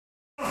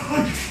Go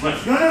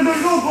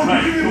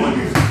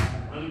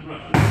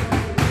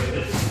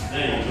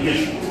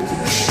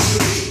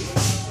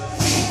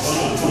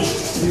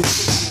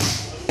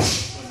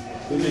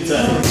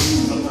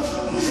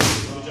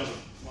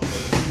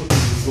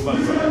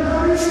back.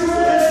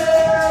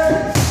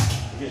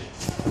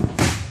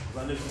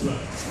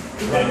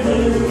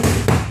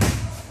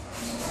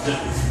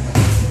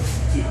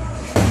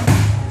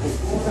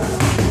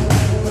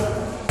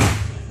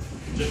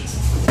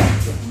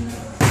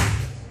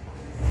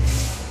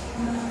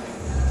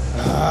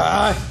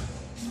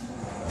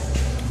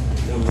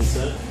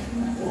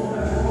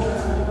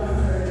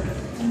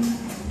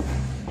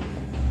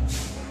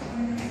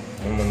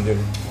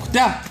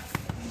 Ya.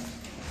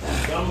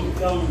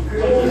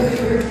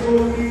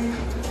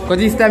 Kau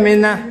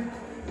stamina.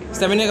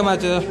 Stamina ke macam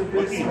tu?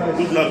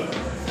 Good luck.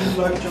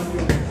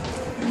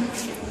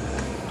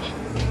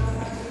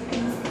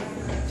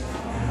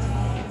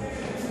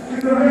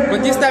 Kau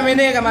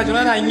stamina ke macam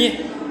mana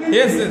ni?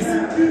 Yes.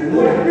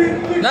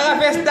 Nak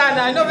festa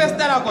na, no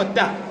festa na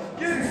kota.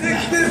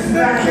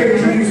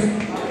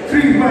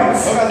 3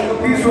 fights.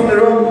 He's from the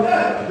road.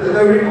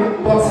 The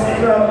ring boxing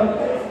club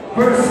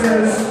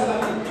versus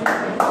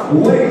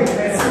weight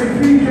at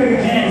 63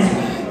 kgs.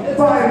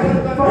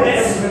 5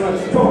 fights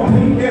from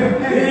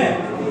PMA.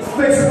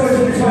 Face going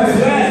to be twice.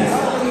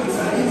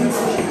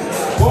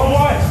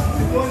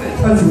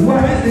 That's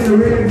Wacky in the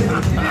ring.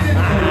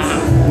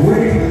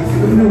 Weight in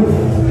the middle.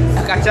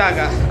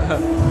 Kacaga.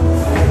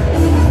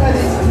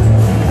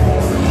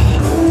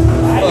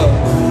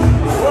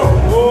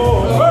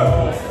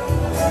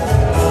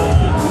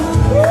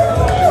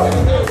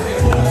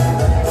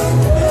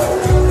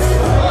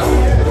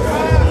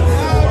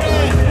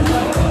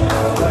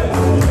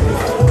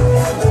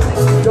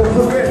 Don't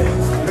forget,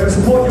 you gotta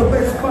support your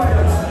best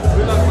fighter.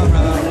 Good luck, my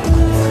brother.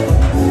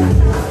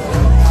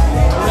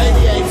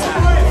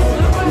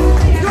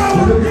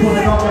 We're looking for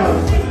the knockout.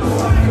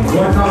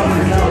 One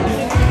knockout is out.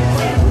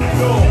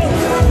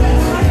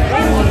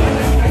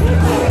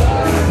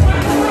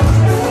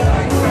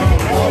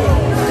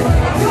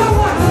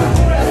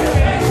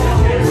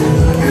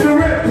 In the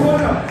red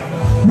corner,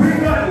 we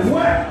got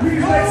Wacky.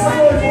 Please make some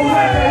noise for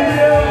Wacky.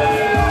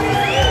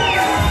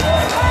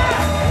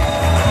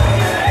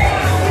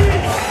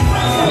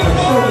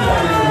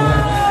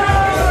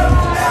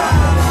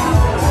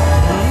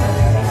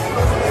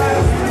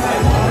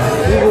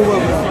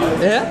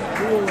 Yeah?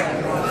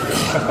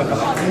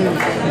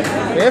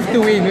 We have to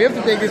win. We have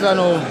to take this one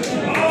home.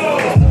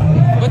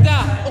 But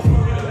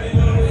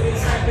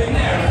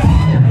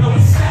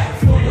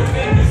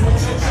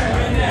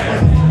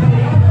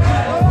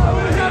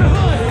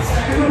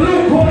In the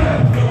blue corner,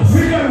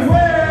 we got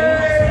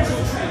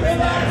Wacky.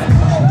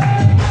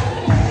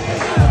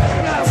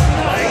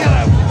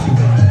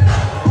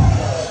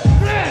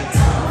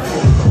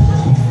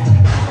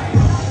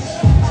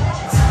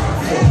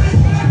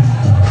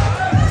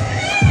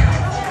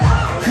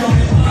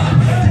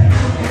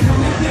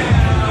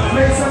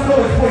 Make some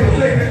noise for your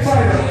favorite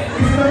fighter.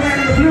 He's the man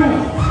in the blue,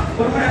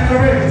 the man in the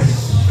red.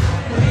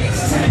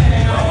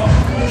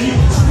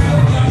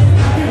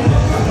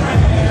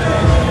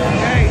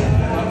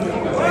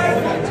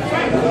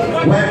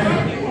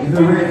 Wacky in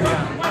the red,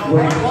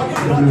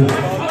 Wacky in the blue.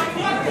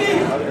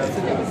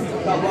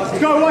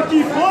 Go,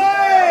 Wacky,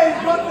 play!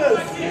 Got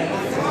this!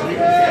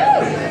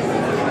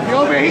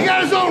 He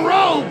got his own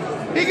robe.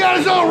 He got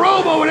his own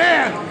robe over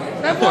there.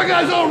 That boy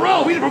got his own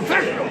robe. He's a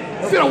professional.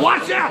 You better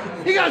watch out.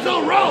 He got his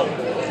own robe.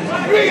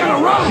 You ain't got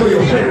a robe. Show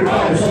your favorite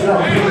fighter some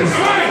love, please.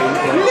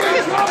 Look at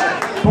his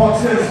robe.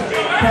 Boxers,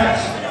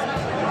 catch.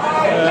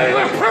 Hey, he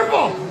got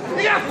purple.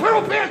 He got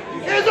purple pants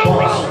and his own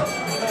robe.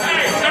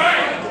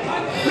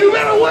 You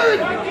better win.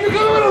 You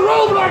come in a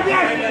robe like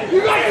that.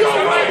 You got your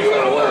own robe. You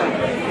better win.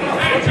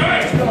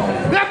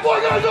 That boy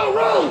got his own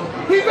robe.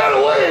 He better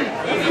win.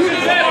 You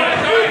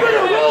bring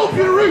a robe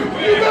to the ring.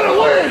 You better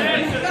win.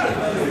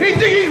 He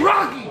think he's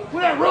Rocky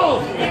with that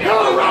robe. Come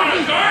on,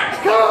 Rocky.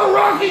 Come on,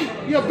 Rocky.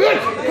 You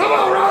bitch. Come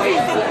on, Rocky.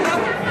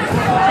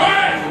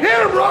 Hit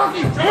him,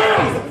 Rocky. Hit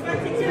him.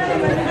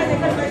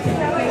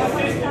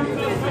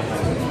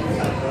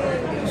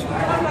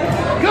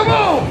 Come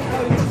on.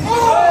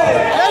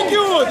 thank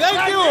you,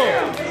 thank you.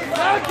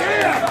 Out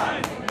there.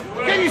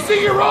 Can you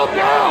see your robe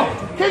now?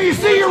 Can you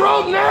see your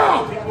robe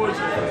now?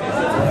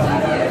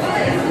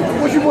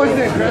 What's your boy's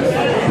name, Chris?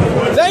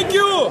 Thank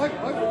you.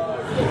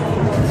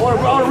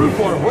 On a root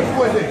for him. What's your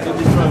boy's name?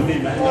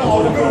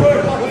 Oh, good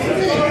work. What's his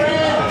name?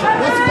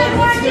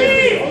 What's his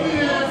name?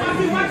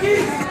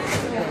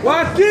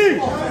 Wacky.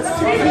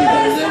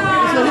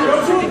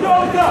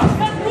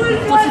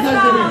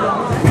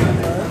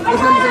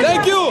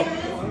 Thank you.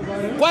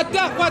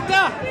 Quata.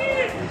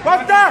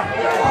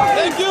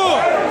 Thank you.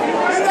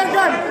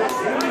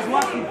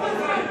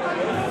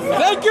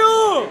 Thank you.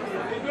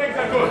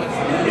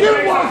 Get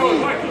him, Wacky.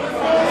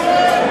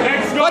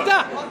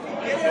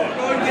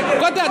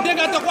 Quata,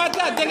 dengato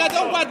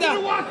quata.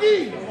 Wacky.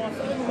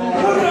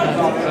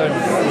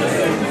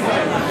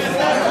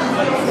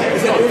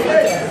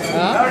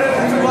 Huh?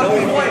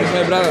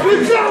 My brother.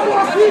 Good job,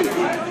 Wacky.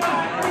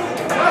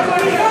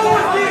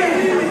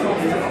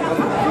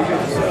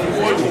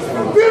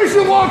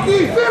 Wacky.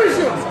 Finish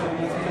him.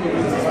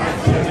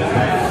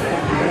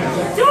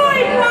 Do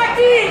it,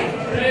 Wacky.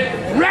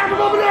 Wrap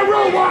him up in that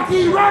rope,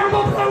 Wacky. Wrap him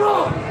up in that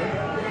rope.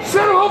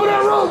 Set him over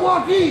that rope,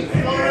 Wacky.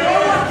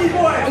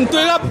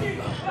 Untul up.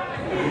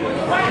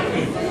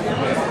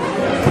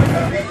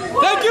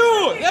 Thank you.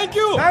 Thank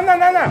you.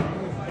 Nana.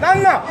 Thank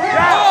you, man.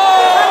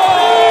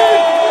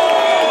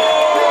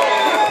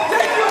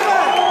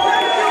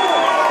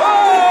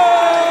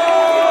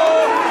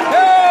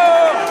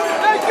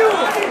 Thank you.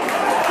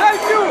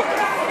 Thank you.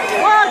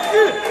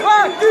 Wacky.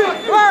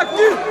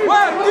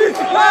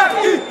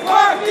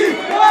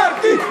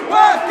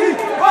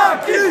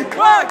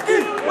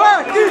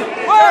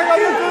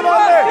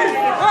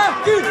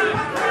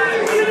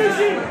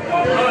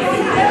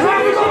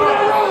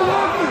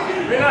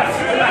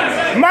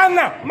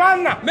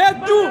 Mana.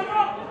 Metu.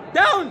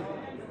 Down.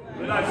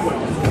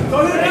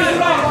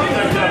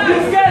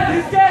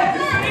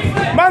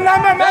 Mana.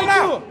 Thank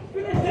you.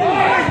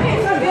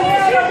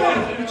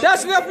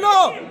 Touch the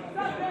floor.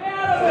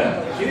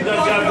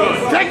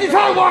 Take your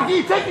time, Wacky.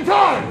 Take your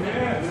time.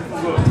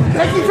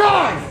 Take your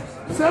time.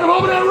 Set him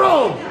over that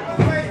rope.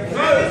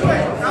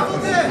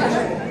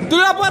 To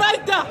la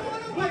paraita.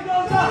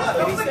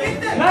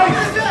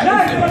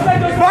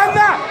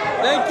 Mana.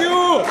 Thank you.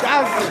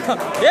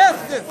 Yes.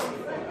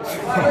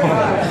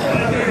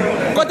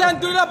 Kotan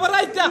to la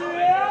paraita.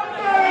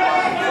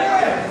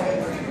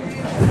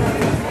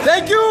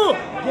 Thank you.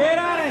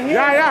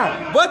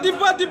 Yeah. Body.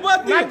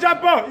 Not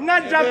Japo.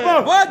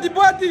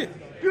 Body.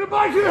 Get him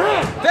back to the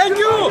head. Thank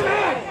you.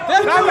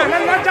 Thank you.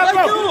 Not Japo.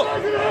 Thank you.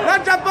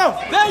 Not Japo.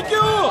 Thank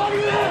you.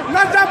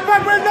 Not Japo.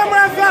 Bring them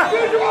over.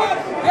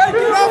 Thank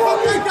you.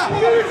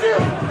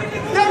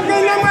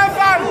 Bring them over.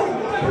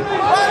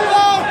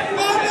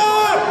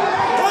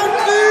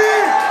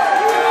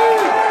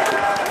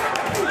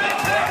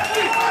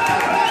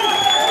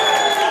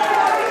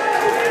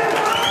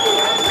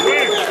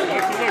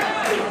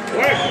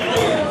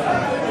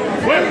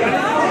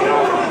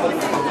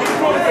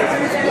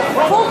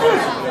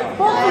 Focus.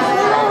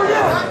 Get over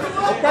here.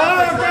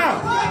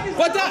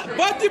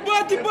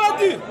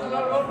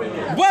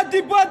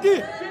 Body.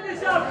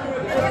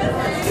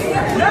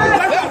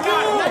 Thank you.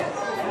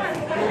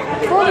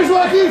 Focus,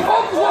 Wacky.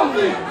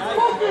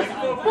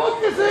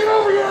 Focus. Ain't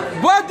over here.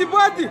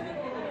 Body.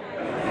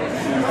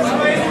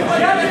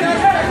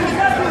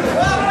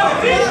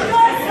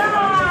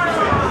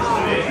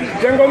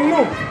 Jangan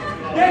move.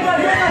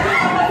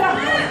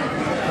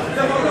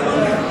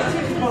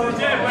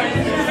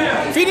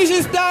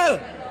 Finishing style.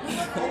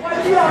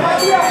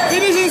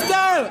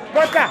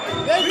 Bota.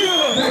 Thank you.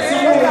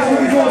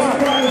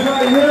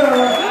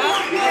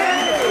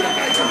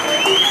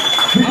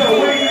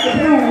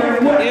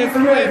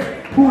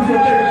 Who's the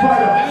big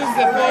fighter? This is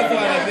the fourth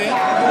one, I think.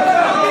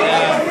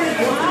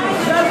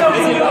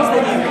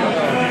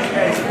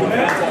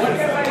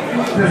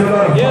 There's a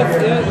lot of Yes.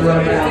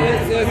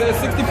 fighters.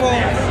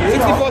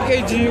 64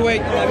 kg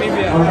weight in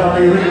Namibia.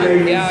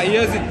 Yeah, he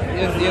has it.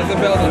 He has the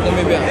belt in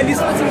Namibia. And he's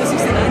fighting a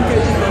 69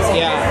 kg.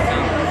 Yeah.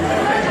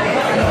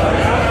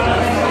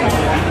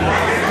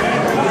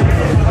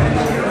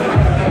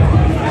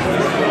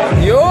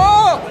 Yo!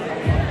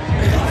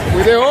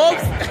 With the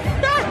hooks?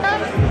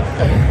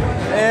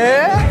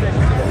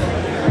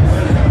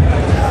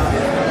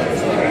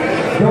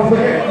 Don't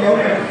forget, you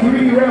have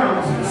 3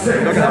 rounds.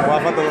 Seconds out.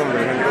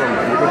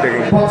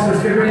 Boxers,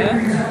 get ready,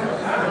 please.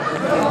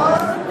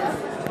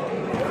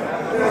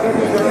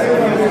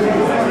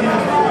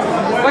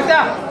 What's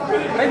up?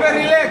 Maybe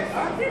relax.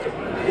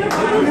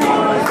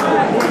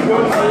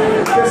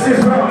 This is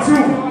round 2.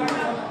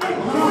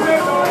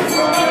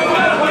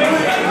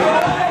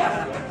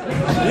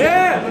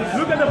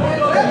 Look at the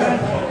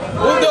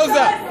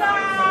Bulldozer.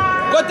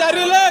 Kota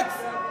relax.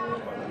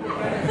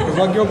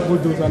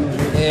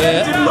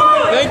 Yeah.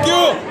 Thank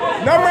you.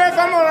 No more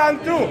famo round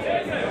 2.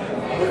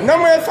 No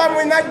more famo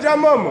not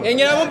jamomo.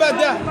 Engina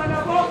mubada.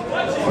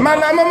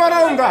 Mana mama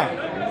raunga.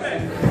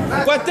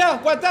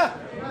 Kwata.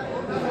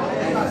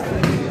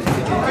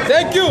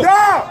 Thank you. Go.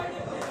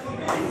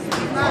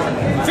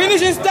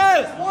 Finishing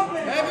style.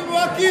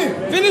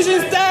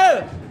 Finishing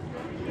style.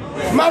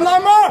 Mana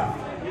mo.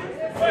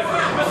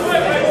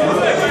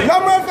 No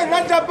more for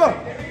not japo.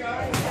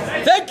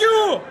 Thank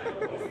you.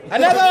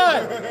 Another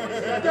one.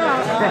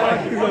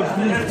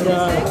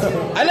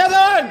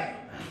 Another one.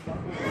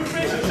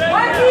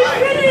 Wacky,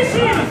 finish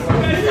him.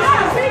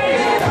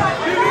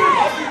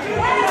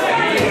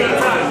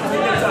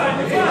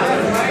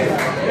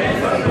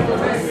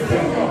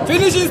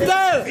 Finishing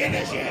style.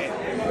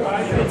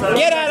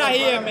 Get out of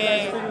here,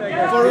 man.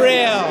 For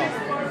real.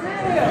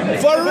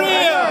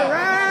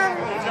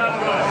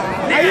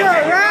 Are you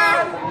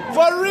alright?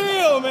 For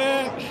real,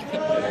 man.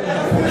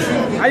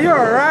 Are you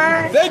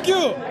alright? Thank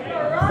you.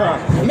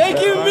 Make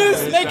him miss,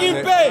 make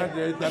him pay.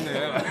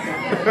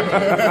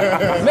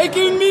 Make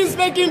him miss,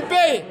 make him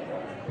pay.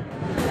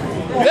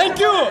 Thank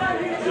you.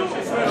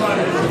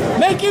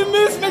 Make him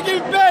miss, make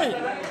him pay.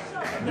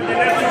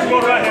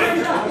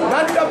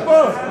 Not japo.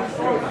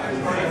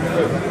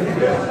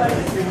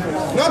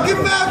 Knock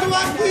him out,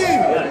 Wacky.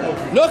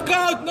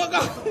 Knockout.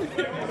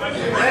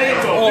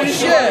 Oh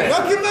shit!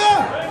 Wacky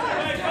man!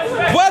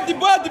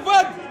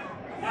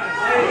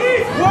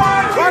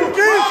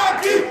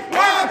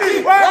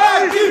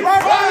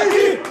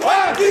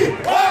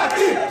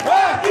 Body!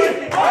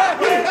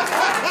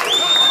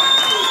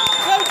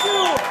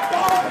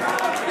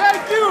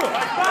 Thank you!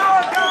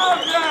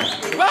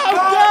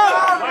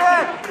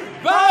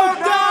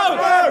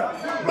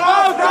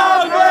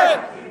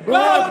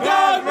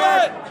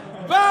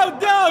 Bow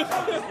down!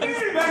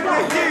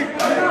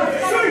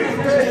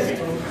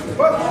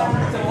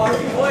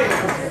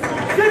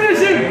 Finish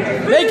him!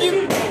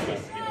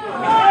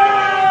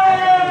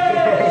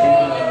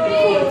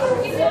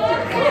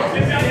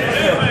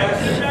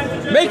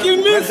 Make him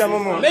miss!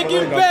 Make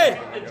him pay!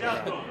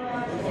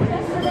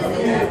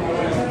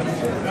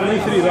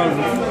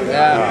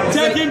 Yeah.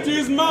 Take him to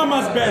his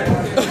mama's bed.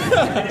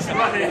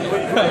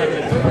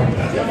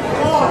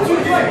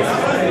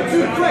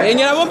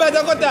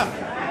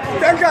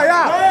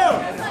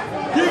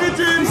 Give it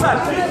to him, sir.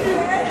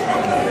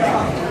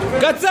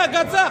 Gatsa!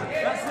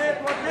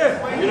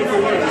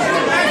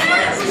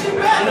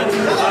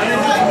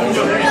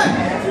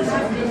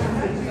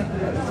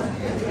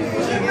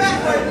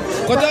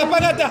 Kota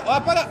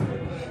apa?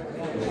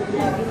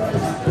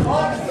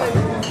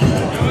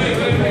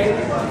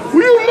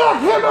 Will you knock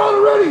him out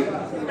already?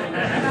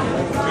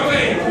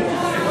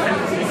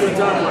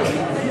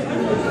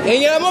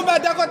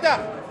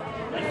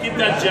 Keep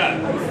that jab.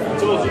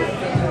 Told you.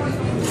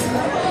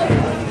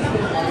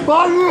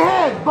 Bottom of your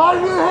head.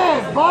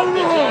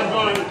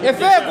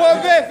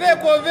 Fais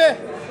couver.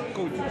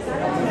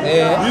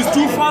 He's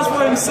too fast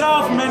for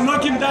himself, man.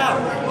 Knock him down.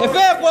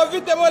 Fais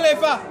vite mon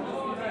lefa.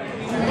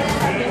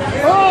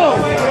 Oh!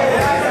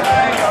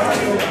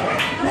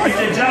 Watch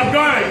the jab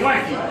going,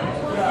 Wacky.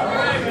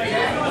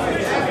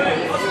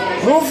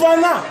 Move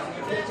on now!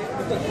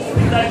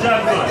 Keep that jab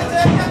going.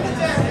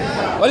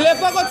 On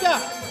lefa comme ça.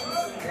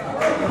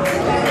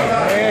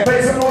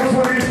 Make some noise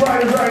for these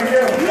fighters right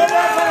here.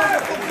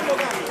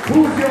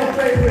 Who's your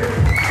favorite?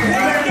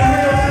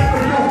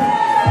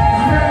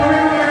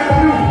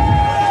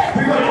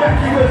 We got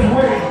Wacky with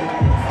weight.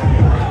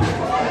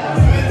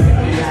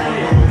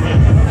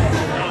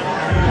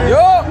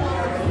 Yo!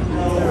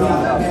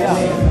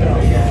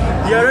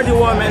 You already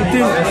won, man.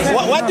 Team.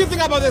 What do you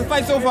think about the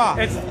fight so far?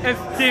 It's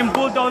Team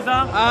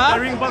Bulldozer, the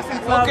Ring Boxing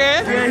Club.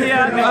 Okay. We're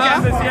here, the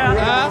camp is here.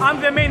 I'm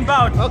the main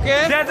bout.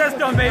 Okay. Desert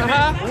Storm, baby.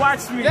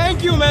 Watch me.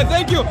 Thank you, man.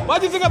 Thank you.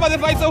 What do you think about the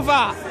fight so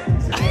far?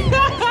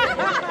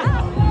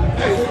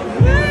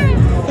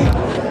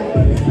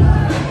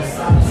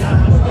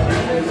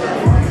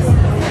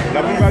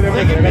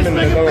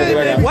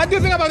 What do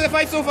you think about the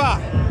fight so far?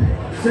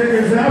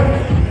 Seconds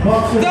out.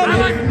 Boxer. Tell me.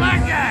 like the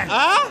black guy.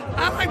 Huh?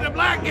 I like the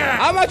black guy.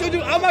 How much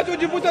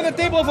would you put on the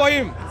table for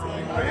him?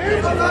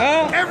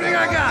 Everything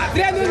I got.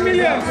 300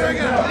 million.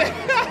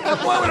 The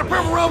boy with the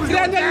purple robe is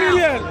 300 going down.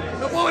 million.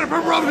 The boy with the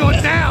purple robe is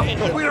going down.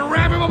 We're gonna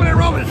wrap him up in that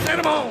robe and send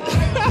him home. This is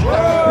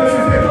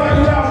the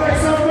final round. Make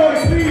some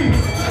noise, please.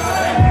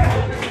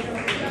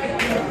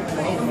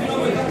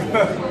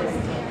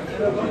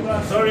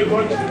 Sorry,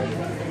 coach.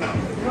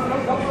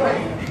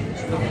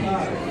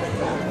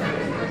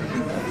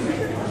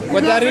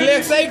 Kota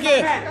relax saja.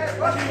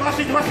 Wash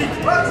it, coach.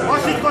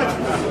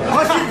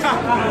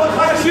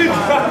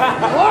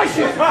 Wash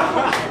it.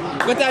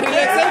 Kota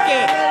relax saja.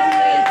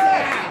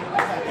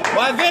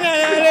 Why vena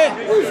nale?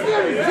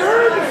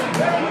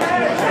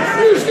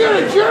 You scared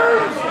of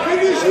germs?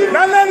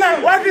 No,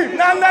 Wacky,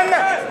 no.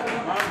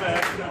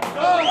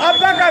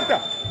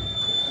 Uppercut.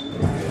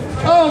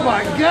 Oh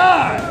my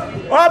God!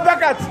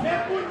 Uppercut.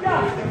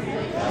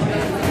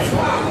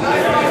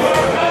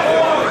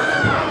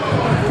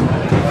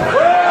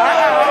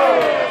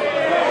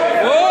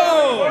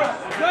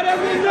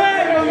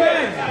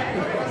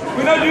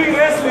 We're not doing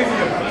wrestling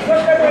here.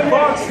 We're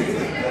boxing.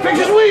 Fix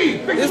his weed!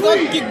 Fix It's his not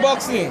weed!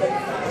 kickboxing.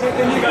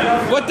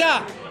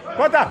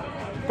 Kota.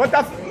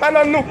 Kota, man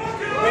on nous.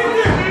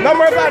 No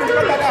more bad.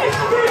 Kota down.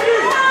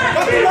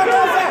 Wacky, no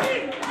more bad.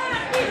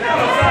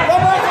 No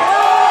more bad.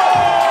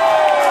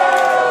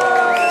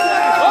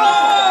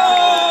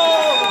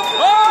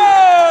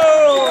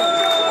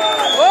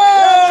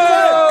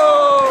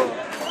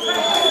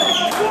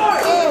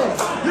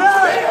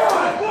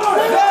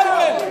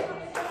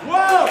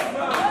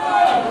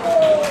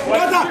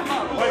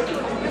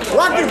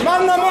 Wacky,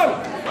 mana.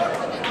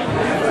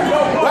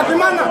 Wacky,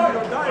 mana.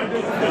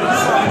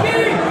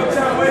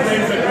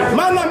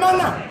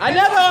 Mana.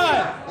 Another one.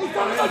 He's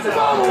talking about your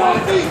mama,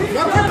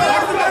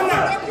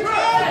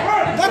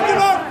 Wacky!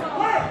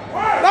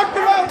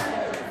 Wacky, mana.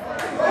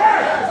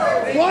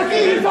 Wacky,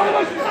 he's talking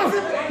about your mama!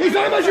 He's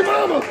talking about your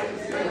mama!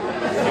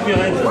 Keep your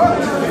hands up.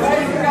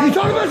 He's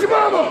talking about your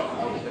mama!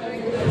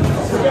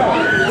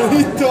 He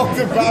talked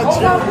about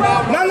you.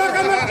 No,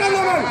 come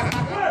on.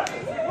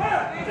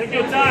 Take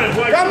your time,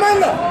 Wacky. Come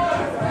on.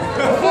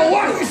 Oh,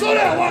 Wacky, slow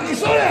down! Wacky,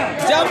 slow down!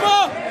 Jambo.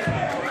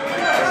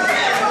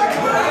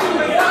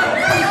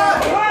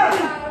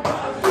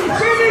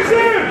 Finish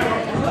him!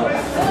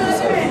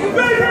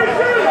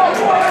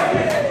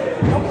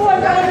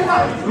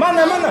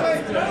 Mana.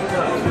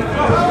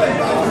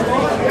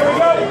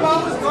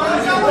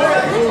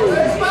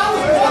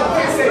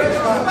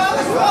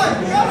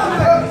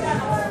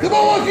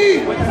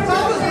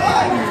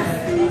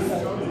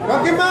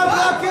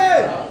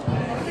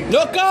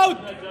 Knockout!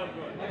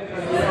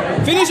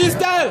 Finish his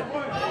style!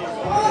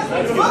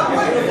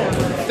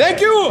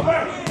 Thank you!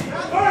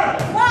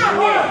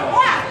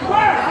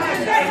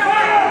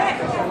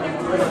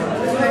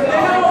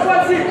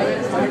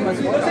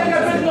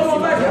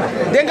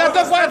 Denga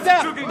tokwata!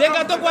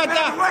 Denga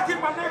tokwata!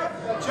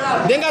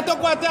 Denga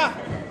tokwata!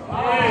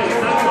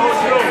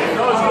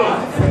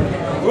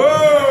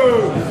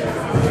 Whoa!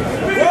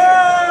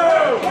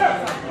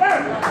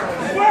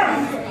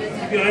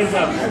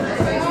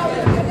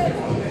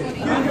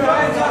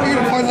 What year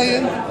did parlay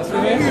in?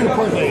 What year did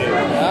parlay in?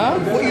 Huh?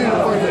 What year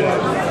did parlay in?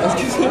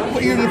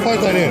 What year did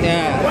parlay in?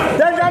 Yeah.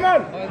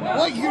 Benjamin!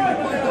 What year did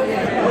parlay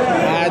in?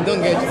 I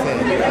don't get you saying.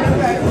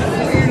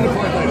 What year did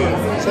parlay in?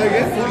 Say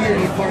again? What year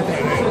did parlay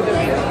in?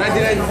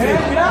 1992.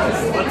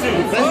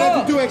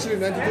 1992 actually,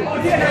 92.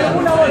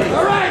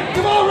 Alright,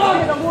 come on, Ron!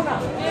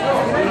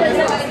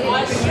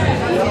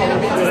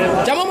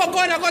 Jamo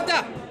makona kota!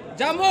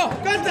 Jamo!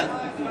 Kota!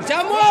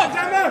 Jamo!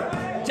 Jamo!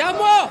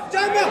 Jamo!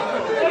 Jamo!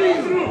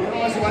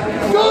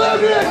 Go,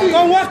 Wacky! Go,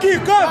 Wacky!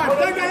 Go!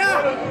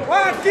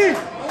 Wacky!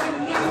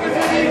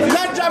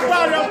 Not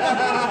Japan!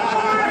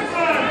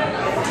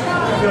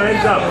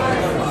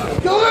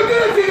 Go,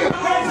 Wacky!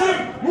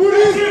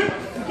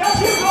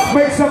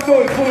 Make some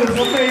noise for this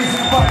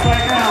amazing fight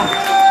right now.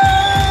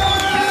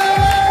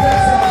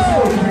 That's how it's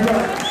supposed to be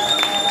done.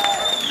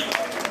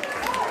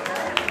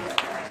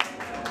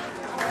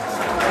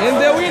 And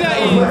the winner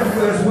is...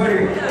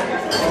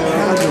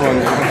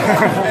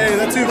 Hey,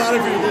 that's too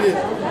violent for you, did it?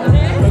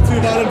 That's too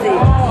violent for you.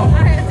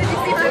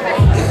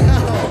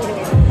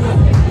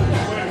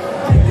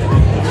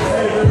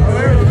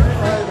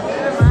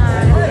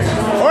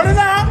 Hold it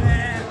now!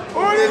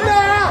 Hold it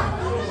now!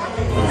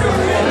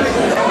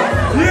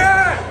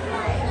 Yeah!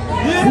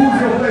 Who's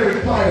your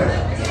favorite fighter?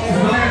 Is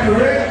the man in the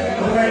red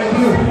or the man in the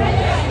blue?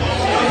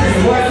 Is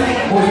it Wacky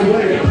or is it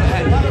Blade?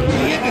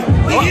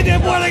 He hit that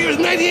boy like it was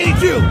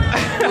 1982.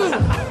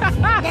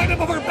 Knocked that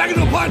motherfucker back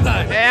into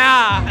apartheid.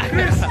 Yeah!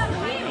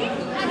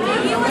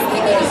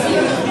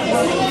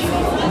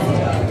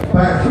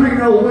 By a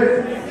 3-0 win.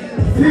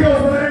 He goes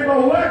by the name of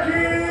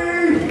Wacky!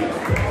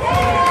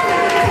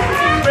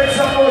 Make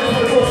some noise for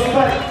this awesome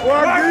fight.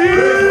 Wacky!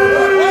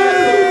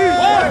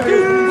 Wacky!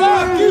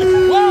 Wacky!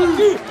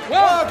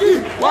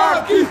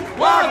 Wacky!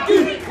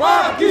 Wacky!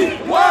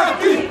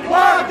 Wacky!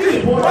 Wacky! Wacky!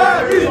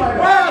 Wacky!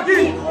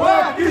 Wacky!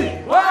 Wacky! Wacky!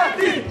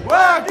 Wacky!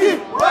 Wacky!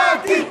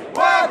 Wacky!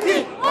 Wacky!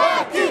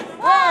 Wacky!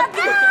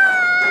 Wacky!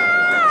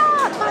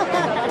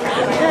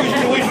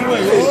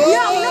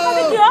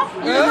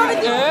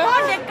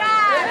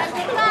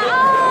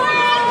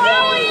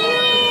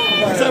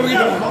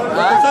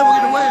 That's how we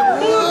get the win.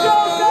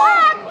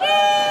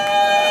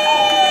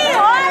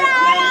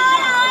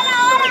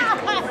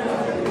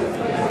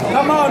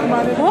 Come on,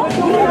 man.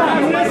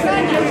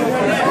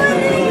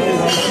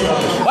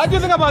 What do you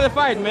think about the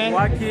fight, man?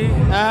 Wacky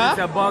is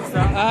a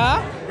boxer.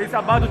 He's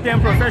about to turn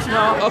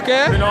professional.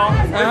 Okay. You know,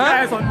 this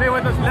guy is on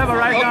Mayweather's level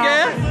right now.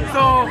 Okay.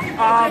 So,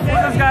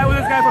 who's this guy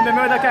from the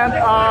Mayweather camp?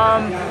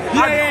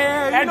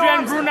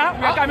 Adrian Brunner,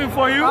 we are coming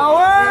for you.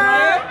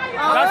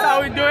 That's how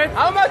we do it.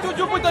 How much would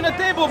you put on the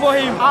table for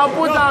him? I'll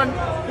put on.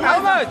 How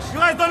much? You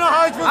guys don't know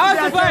how it's supposed How's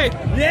to the be. fight?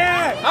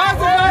 Yeah. How's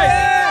the fight?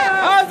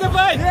 How's the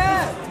fight?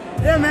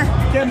 Yeah, man.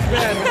 Cam's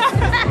bad.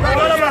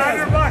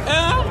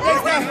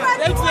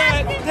 Thanks,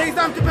 man. Take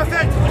time to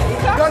perfect.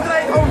 Don't try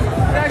it home.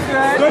 Thanks,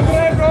 man. Don't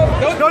try it, bro.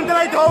 Don't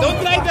try it home. Don't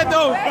try that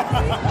though.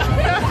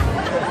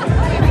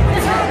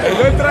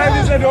 Don't try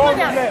this at home.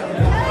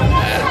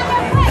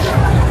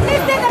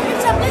 Please take a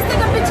picture. Please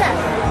take a picture.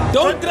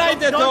 Don't try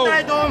that Don't though. try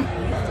it home.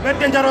 Very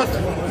dangerous.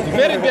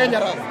 Very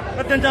dangerous.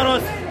 Very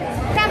dangerous.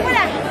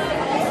 Camera.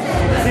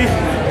 See,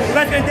 you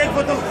guys can take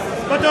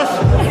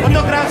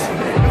photographs,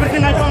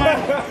 everything I don't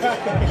have.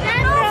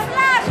 No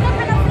flash.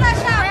 No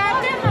flash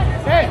out.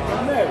 Hey,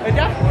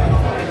 Jack.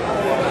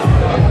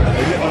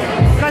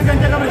 You guys can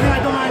take everything I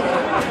don't mind.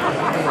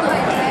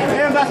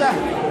 Hey, Ambassador.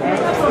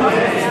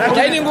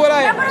 Training bola.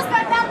 Terus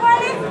kata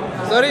boleh.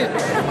 Sorry.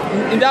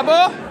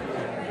 Indabo?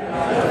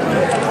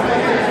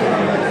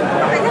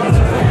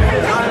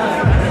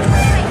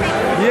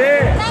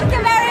 Yeah. Thank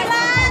you very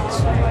much.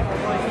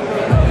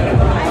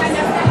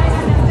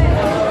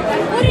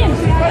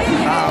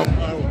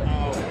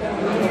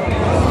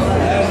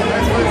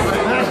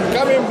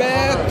 Coming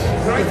back.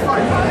 Right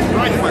fight.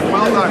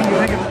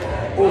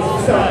 Well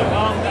done.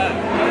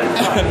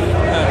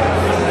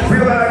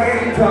 Feel that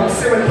again from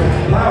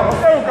 7 loud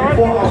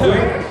before our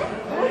win.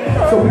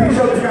 So please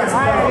show the guys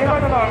now.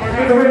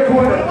 In the red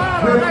corner,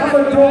 the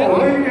number 4,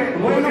 weighing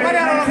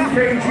 190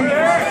 kg.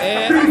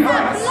 3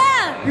 fights.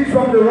 He's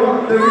from the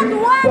ring,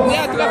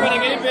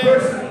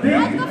 versus D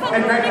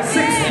at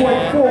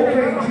 96.4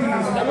 kg.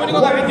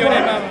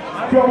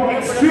 From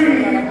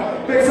Extreme,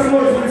 make some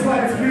noise for his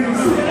fighters, please.